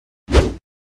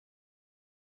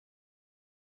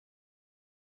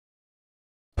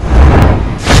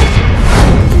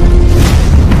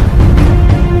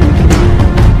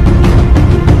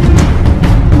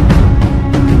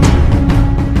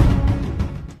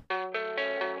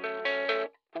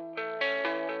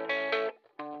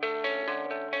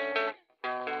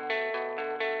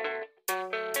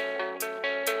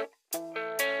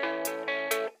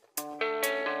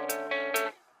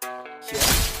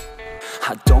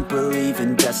don't believe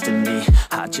in destiny,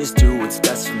 I just do what's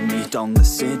best for me. Don't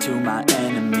listen to my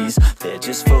enemies, they're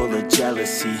just full of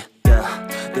jealousy.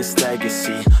 Yeah, this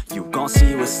legacy, you gon'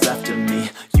 see what's left of me.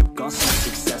 You gon' see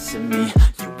success in me,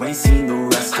 you ain't seen the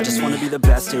rest of me. I just wanna be the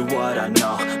best at what I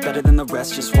know, better than the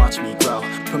rest, just watch me grow.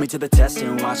 Put me to the test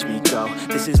and watch me go.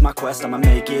 This is my quest, I'ma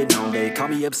make it known. They call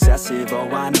me obsessive, oh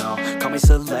I know. Call me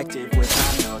selective with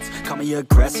my notes, call me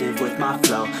aggressive with my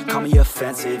flow, call me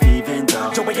offensive even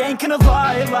though Joe, I ain't gonna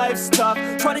lie, life's tough.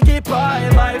 Try to get by,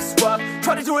 life's rough.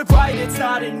 Try to do it right, it's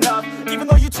not enough. Even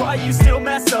though you try, you still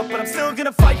mess up. But I'm still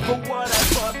gonna fight for what I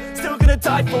love, still gonna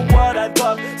die for what I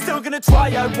love, still gonna try,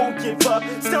 I won't give up,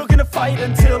 still gonna fight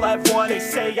until I've won. They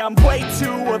say I'm way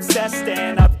too obsessed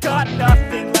and I've got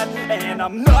nothing left, and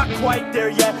I'm not quite there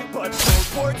yet, but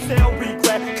those words they'll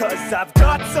regret, cause I've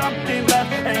got something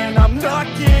left and I'm not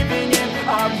giving in.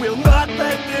 I will not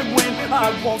let them win,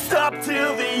 I won't stop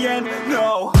till the end,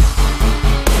 no.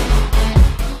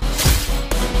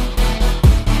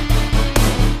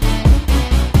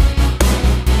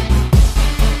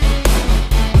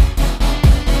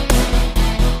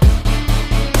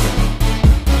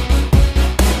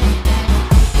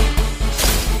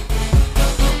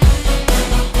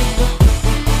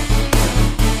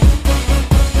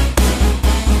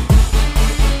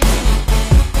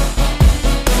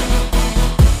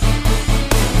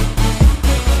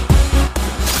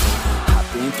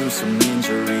 Some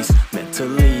injuries,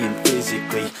 mentally and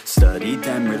physically, studied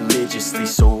them religiously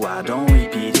so I don't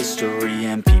repeat history.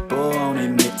 And people won't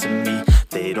admit to me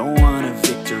they don't want a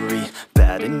victory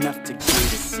bad enough to get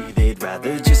to see, they'd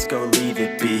rather just go leave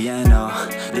it be. I know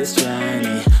this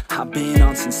journey I've been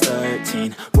on since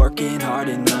 13, working hard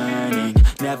and learning,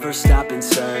 never stopping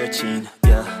searching.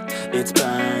 Yeah, it's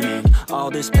burning,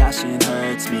 all this passion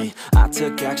hurts me. I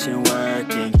took action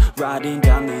working, writing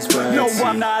down these words. No,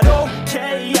 I'm not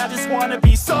okay, I just wanna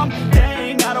be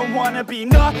something. I don't wanna be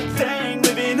nothing,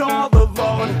 living all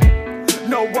alone.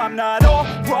 No, I'm not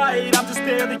alright, I'm just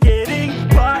barely getting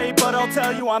by, but I'll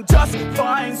tell you I'm just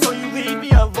fine, so you leave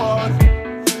me alone.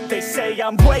 They say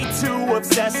I'm way too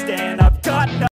obsessed and I've got nothing.